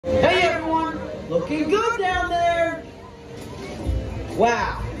Looking good down there.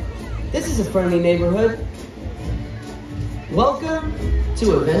 Wow, this is a friendly neighborhood. Welcome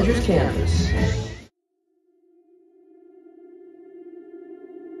to Avengers Campus.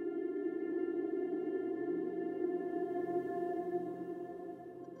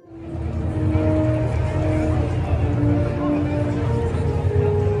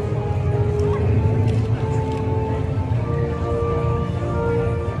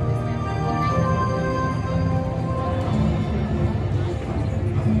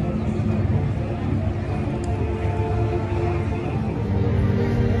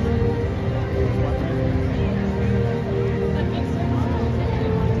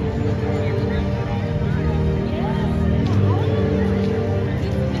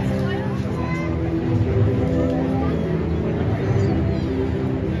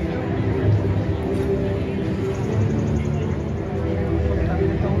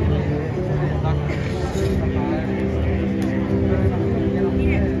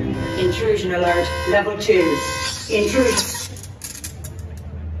 Intrusion alert, level 2. Intrusion.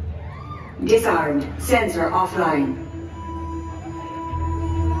 Disarmed, sensor offline.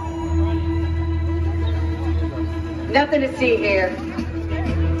 Nothing to see here.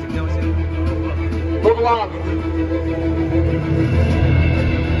 Move along.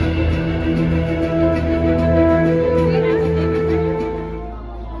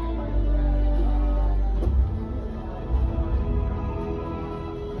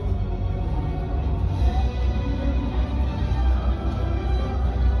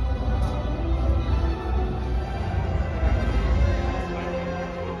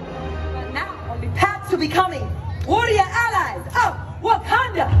 To becoming warrior allies of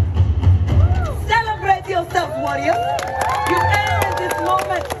Wakanda. Celebrate yourselves, warriors. You earned this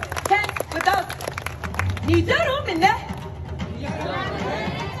moment. Stand with us. Nijaru minne.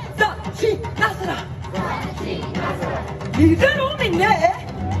 Sachi Nasra. Nijaru minne.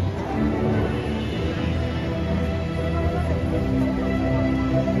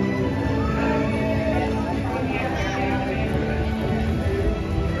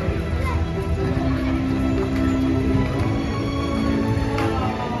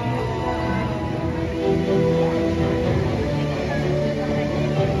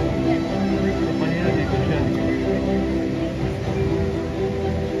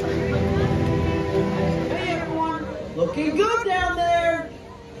 Looking good down there.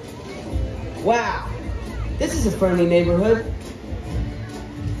 Wow, this is a friendly neighborhood.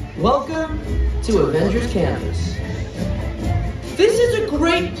 Welcome to Avengers Campus. This is a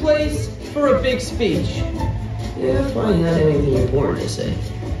great place for a big speech. If I had anything important to say.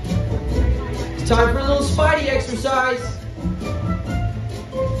 It's time for a little Spidey exercise.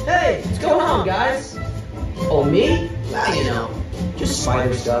 Hey, what's going on, guys? Oh, me? Well, you know, just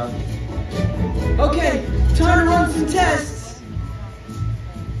spider stuff. Okay, time to run some tests.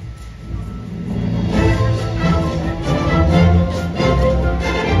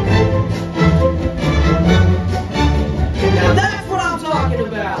 Now that's what I'm talking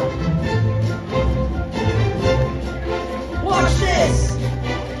about. Watch this.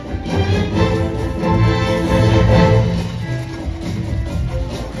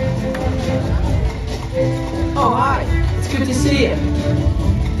 Oh, hi. It's good to see you.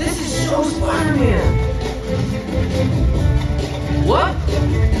 This is so Spider-Man. What?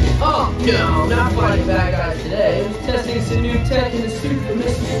 Oh, no, not fighting bad guys today. I'm testing some new tech in the suit for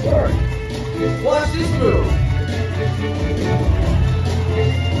Mr. Stark. Watch this move.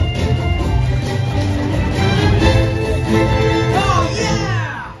 Oh,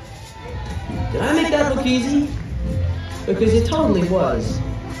 yeah! Did I make that look easy? Because it totally was.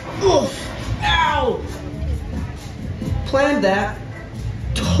 Oof! Ow! Planned that.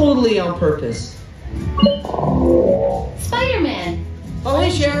 Totally on purpose. Spider-Man! Oh,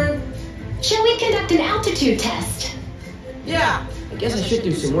 hey, Sharon. Shall we conduct an altitude test? Yeah, I guess I should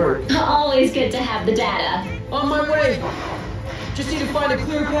do some work. Always good to have the data. On my way. Just need to find a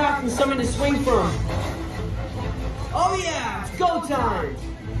clear path and something to swing from. Oh yeah, it's go time.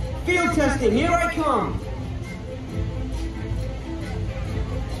 Field testing, here I come.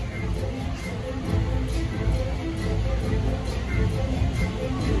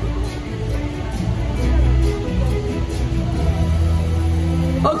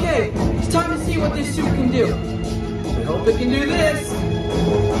 Okay, it's time to see what this suit can do. I hope it can do this.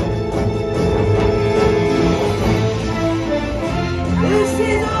 This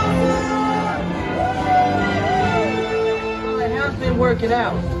is awesome! Well, it has been working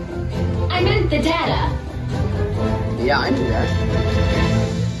out. I meant the data. Yeah, I knew that.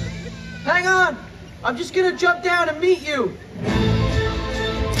 Hang on! I'm just gonna jump down and meet you.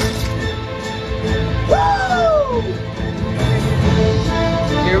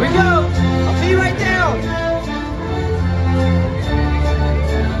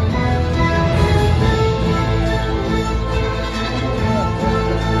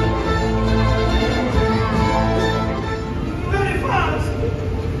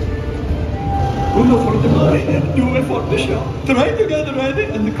 Do it for the show. Try to get ready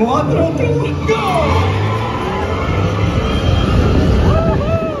and 4, 2, go!